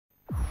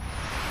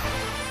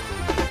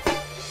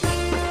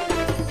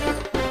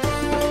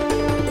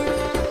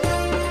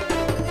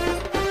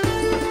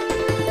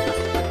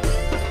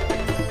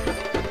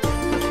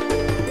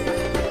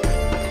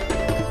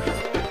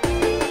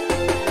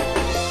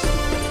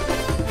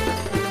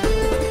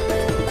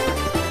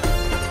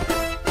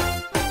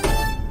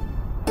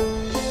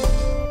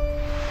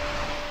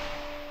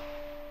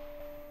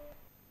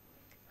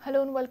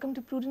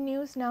welcome to Prudent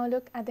News. Now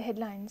look at the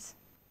headlines.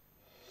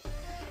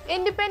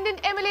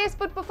 Independent MLAs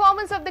put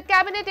performance of the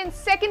cabinet in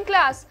second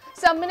class.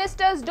 Some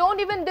ministers don't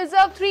even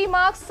deserve 3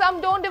 marks,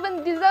 some don't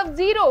even deserve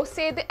 0,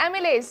 say the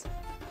MLAs.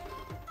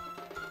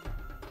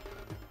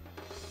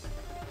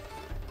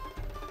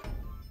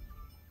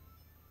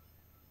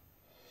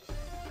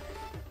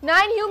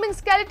 Nine human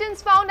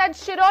skeletons found at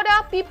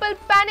Shiroda, people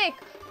panic.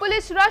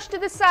 Police rushed to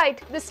the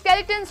site. The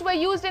skeletons were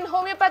used in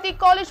Homeopathy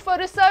College for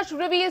research,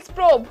 reveals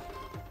probe.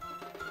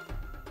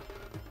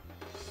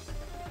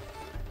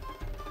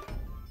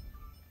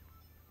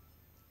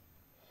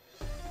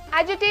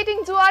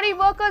 Agitating Zuari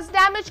workers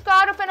damage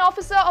car of an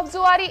officer of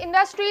Zuari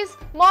Industries.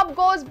 Mob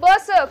goes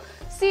berserk.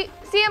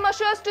 CM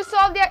assures to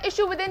solve their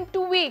issue within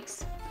 2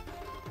 weeks.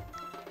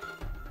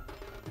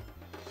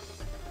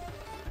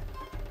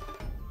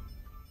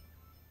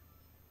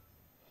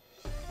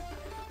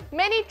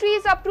 Many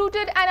trees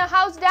uprooted and a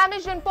house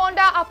damaged in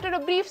Ponda after a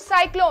brief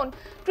cyclone.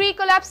 Tree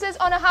collapses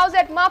on a house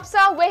at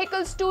Mapsa,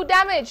 vehicles too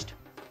damaged.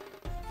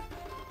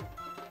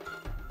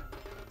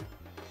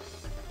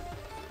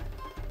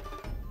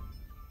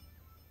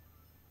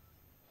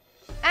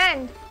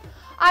 And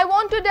I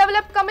want to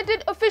develop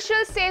committed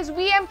officials, says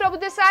VM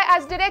Prabhudesai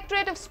as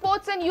Directorate of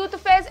Sports and Youth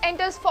Affairs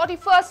enters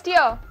 41st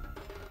year.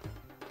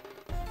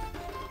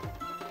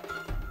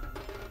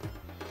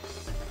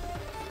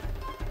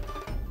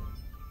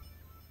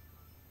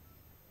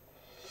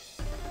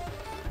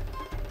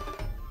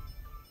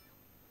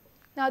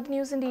 Now the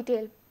news in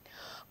detail.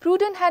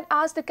 Prudent had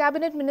asked the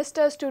cabinet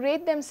ministers to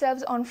rate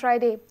themselves on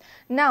Friday.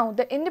 Now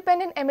the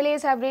independent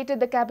MLAs have rated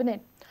the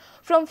cabinet.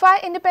 From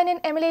 5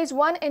 independent MLAs,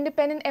 1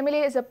 independent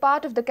MLA is a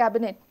part of the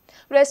cabinet.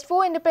 Rest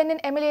 4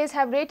 independent MLAs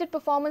have rated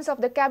performance of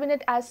the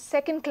cabinet as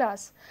second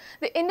class.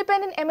 The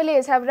independent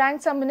MLAs have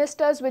ranked some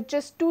ministers with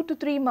just 2 to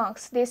 3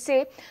 marks. They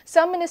say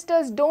some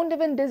ministers don't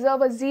even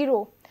deserve a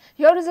 0.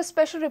 Here is a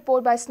special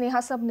report by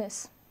Sneha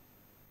Sabnis.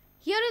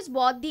 Here is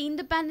what the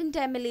independent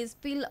MLAs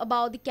feel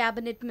about the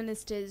cabinet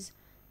ministers.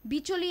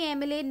 Bicholi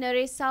MLA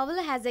Naresh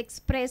Sawal has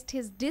expressed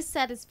his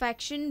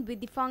dissatisfaction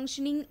with the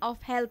functioning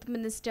of Health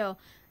Minister.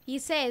 He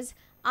says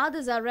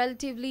others are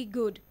relatively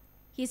good.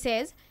 He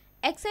says,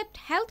 except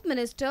Health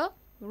Minister,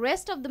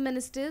 rest of the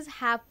ministers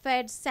have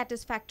fared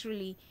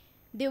satisfactorily.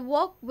 They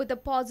work with a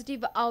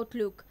positive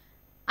outlook.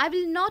 I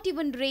will not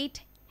even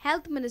rate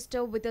Health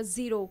Minister with a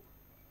 0.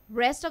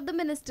 Rest of the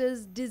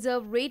ministers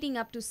deserve rating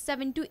up to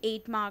 7 to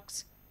 8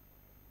 marks.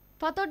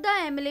 Fatorda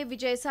MLA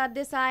Vijay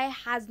Sardesai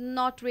has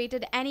not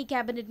rated any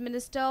cabinet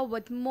minister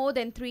with more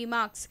than 3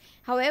 marks.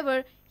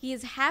 However, he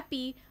is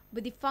happy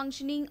with the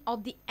functioning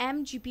of the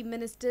MGP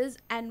ministers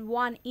and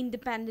 1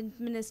 independent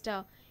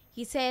minister.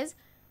 He says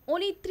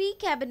only 3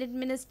 cabinet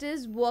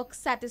ministers work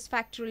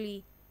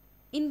satisfactorily.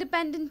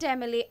 Independent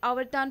MLA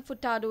Avartan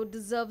Furtado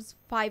deserves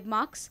 5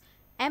 marks.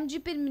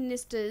 MGP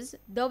ministers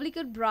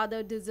Davlikar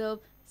brother deserve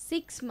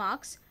 6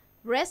 marks.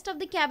 Rest of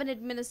the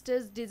cabinet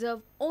ministers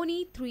deserve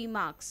only 3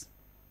 marks.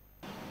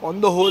 On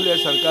the whole, या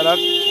सरकाराक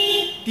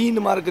 3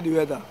 mark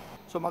दिवं.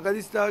 So म्हाका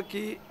दिसता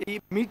की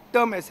mid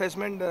term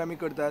assessment जर आमी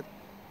करतात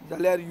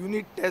जाल्यार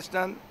युनिट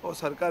टेस्टान हो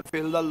सरकार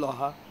फेल जाल्लो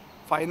आहा.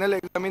 फायनल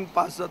एग्जामीन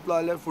पास जातलो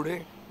जाल्यार फुडें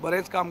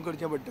बरेंच काम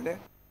करचें पडटलें.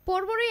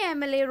 Porvorim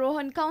MLA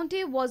Rohan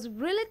County was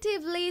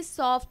relatively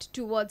soft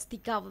towards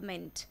the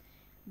government,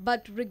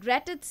 but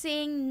regretted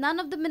saying none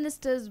of the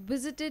ministers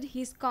visited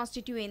his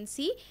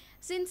constituency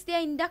since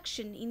their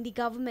induction in the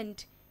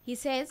government. He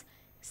says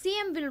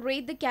CM will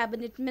rate the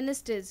cabinet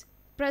ministers.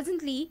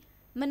 Presently,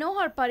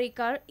 Manohar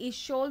Parrikar is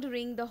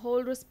shouldering the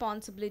whole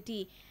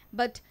responsibility,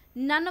 but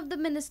none of the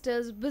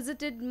ministers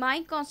visited my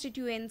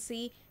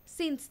constituency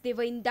since they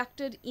were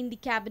inducted in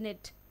the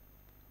cabinet.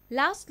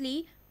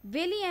 Lastly,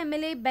 Veli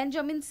MLA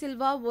Benjamin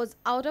Silva was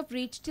out of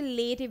reach till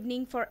late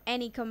evening for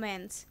any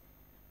comments.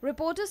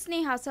 Reporter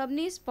Sneha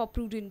Sabnis for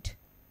Prudent.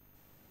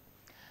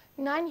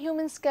 9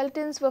 human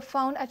skeletons were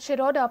found at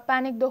Shiroda,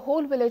 panicked the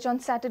whole village on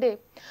Saturday.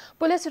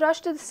 Police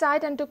rushed to the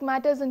site and took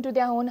matters into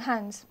their own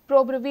hands.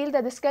 Probe revealed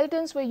that the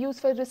skeletons were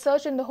used for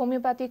research in the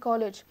Homeopathy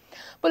College.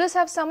 Police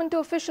have summoned 2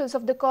 officials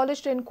of the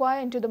college to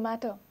inquire into the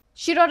matter.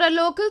 Shiroda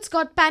locals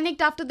got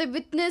panicked after they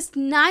witnessed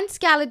 9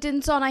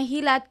 skeletons on a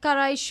hill at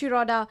Karai,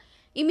 Shiroda.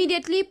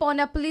 Immediately,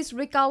 Ponda police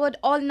recovered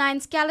all 9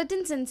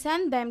 skeletons and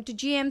sent them to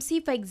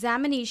GMC for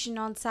examination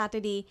on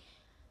Saturday.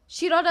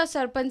 Shiroda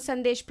Sarpanch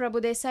Sandesh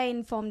Prabhudesai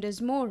informed us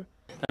more.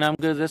 आणि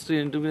आमकां just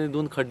interview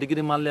 2 खड्डे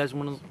कितें मारले अशें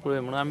म्हणून पळय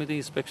म्हणून आमी ते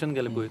इन्स्पेक्शन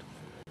केलें पयर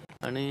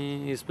आनी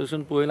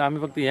इन्स्पेक्शन पळयलें आमी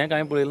फक्त हें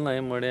कांय पळयलें ना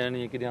हें मडे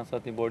आनी कितें आसा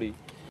ती बॉडी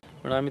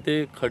पण आमी ते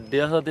खड्डे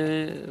आसा ते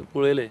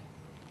पळयले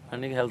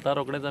आनी हेल्था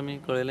रोखडेंच आमी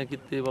कळयलें की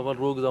ते बाबा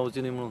रोग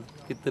जावचे न्ही म्हणून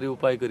कितें तरी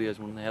उपाय करी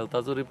अशें म्हणून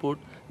हेल्थाचो रिपोर्ट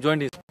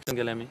जॉयंट इन्स्पेक्शन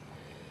केलें आमी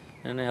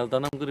आनी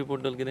हेल्थान आमकां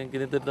रिपोर्ट दिलो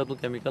कितें तरी तातूंत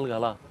केमिकल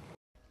घाला.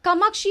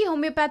 Kamakshi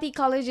Homeopathy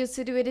College is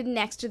situated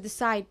next to the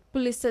site.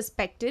 Police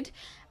suspected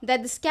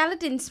that the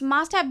skeletons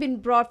must have been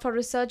brought for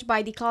research by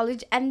the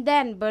college and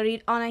then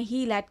buried on a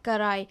hill at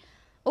Karai.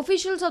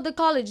 Officials of the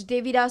college,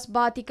 Devidas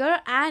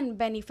Batikar and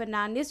Benny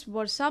Fernandez,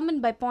 were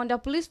summoned by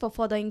Ponda police for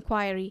further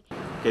inquiry.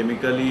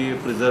 Chemically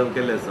preserved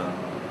केले आसा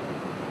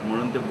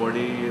म्हणून ते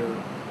body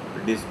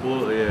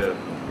dispose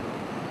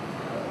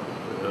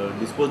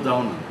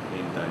जावना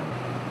इन time.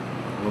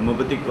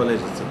 Homeopathic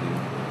college आसा ती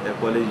त्या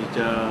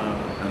कॉलेजीच्या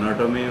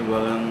anatomy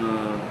विभागान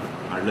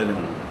हाडलेलें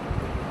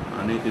म्हणून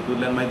आनी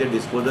तितूंतल्यान मागीर ते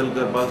डिस्पोजल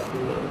करपाक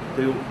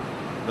थंय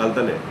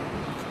घालतले.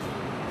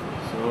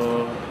 सो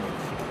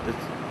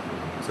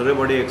सगळे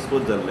बॉडी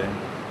एक्सपोज जाल्ले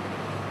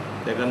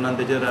त्या कारणान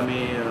तेचेर आमी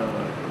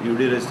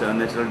UD रजिस्टर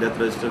अनॅचरल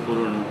डेथ रजिस्टर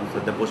करून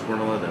सध्या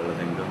पोस्टमॉर्टमाक धाडला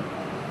तांकां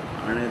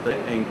आनी थंय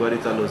एन्क्वायरी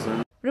चालू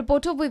आसा.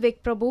 Reporter Vivek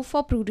Prabhu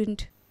for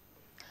Prudent.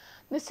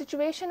 The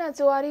situation at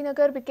Zuari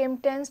Nagar became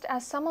tensed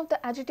as some of the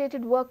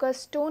agitated workers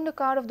stoned a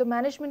car of the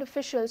management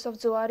officials of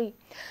Zuari.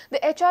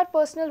 The HR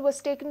personnel was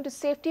taken to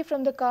safety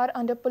from the car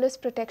under police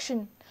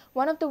protection.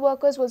 One of the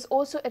workers was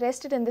also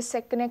arrested in this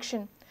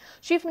connection.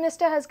 Chief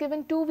Minister has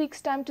given 2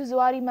 weeks' time to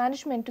Zuari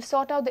management to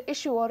sort out the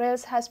issue or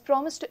else has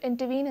promised to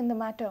intervene in the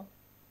matter.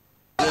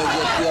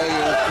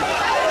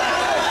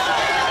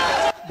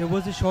 There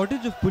was a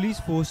shortage of police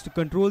force to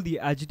control the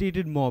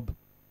agitated mob.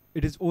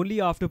 It is only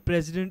after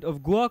President of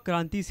Goa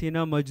Kranti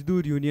Sena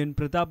Majdoor Union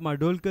Pratap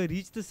Mardolkar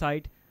reached the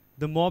site,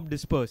 the mob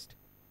dispersed.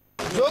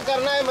 जो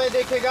करना है मैं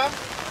देखेगा,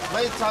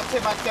 मैं साहब से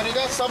बात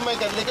करेगा, सब मैं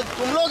कर, लेकिन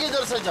तुम लोग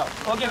इधर से जाओ.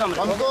 ओके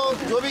हमको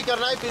जो भी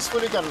करना है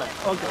पीसफुली करना है.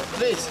 Okay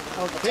please.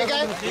 ठीक है.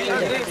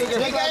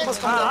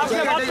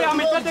 आपके बात पे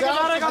हम इज्जत देके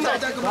जा रहे हैं.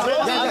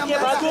 आपके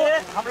बात पे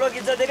हम लोग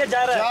इज्जत देके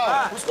जा रहे हैं.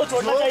 उसको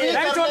छोड़ना चाहिए.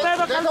 नहीं छोड़ते हैं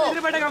तो कल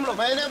फिर बैठेगा हम लोग.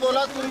 मैंने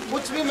बोला तुम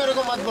कुछ भी मेरे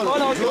को मत बोलो.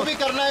 जो भी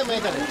करना है मैं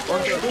करें.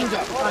 ओके तुम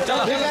जाओ.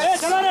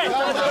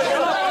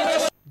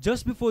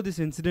 Just before this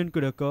incident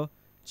could occur,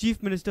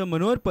 Chief Minister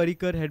Manohar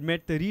Parrikar had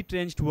met the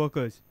retrenched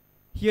workers.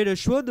 He had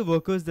assured the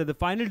workers that the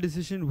final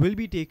decision will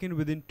be taken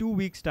within 2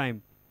 weeks' time.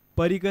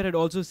 Parrikar had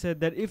also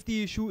said that if the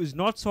issue is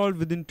not solved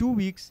within 2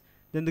 weeks,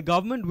 then the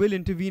government will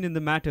intervene in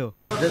the matter.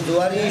 The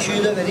Zuari issue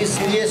is a very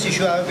serious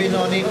issue. I have been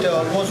on it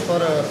almost for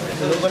a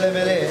local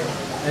MLA,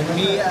 and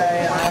we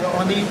are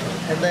on it,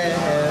 and the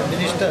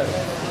minister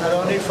are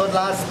on it for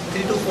last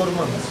 3 to 4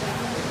 months.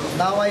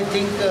 Now I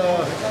think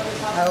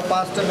I have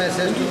passed a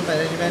message to the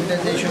management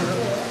and they should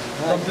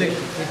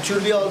complete. It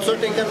should be also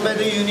taken by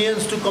the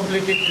unions to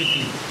complete it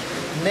quickly.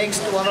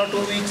 Next 1 or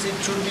 2 weeks it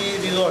should be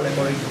resolved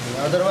according to me.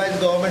 Otherwise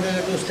government will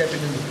have to step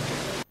in.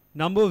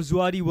 Number of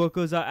Zuari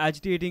workers are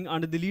agitating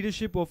under the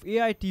leadership of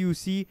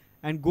AITUC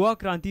and Goa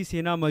Kranti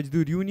Sena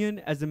Majdoor Union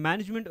as the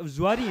management of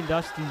Zuari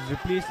Industries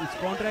replaced its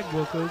contract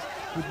workers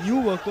with new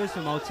workers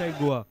from outside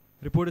Goa.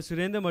 Reporter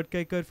Surendra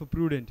Matkaikar for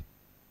Prudent.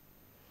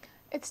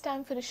 It's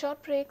time for a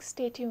short break.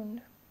 Stay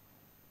tuned.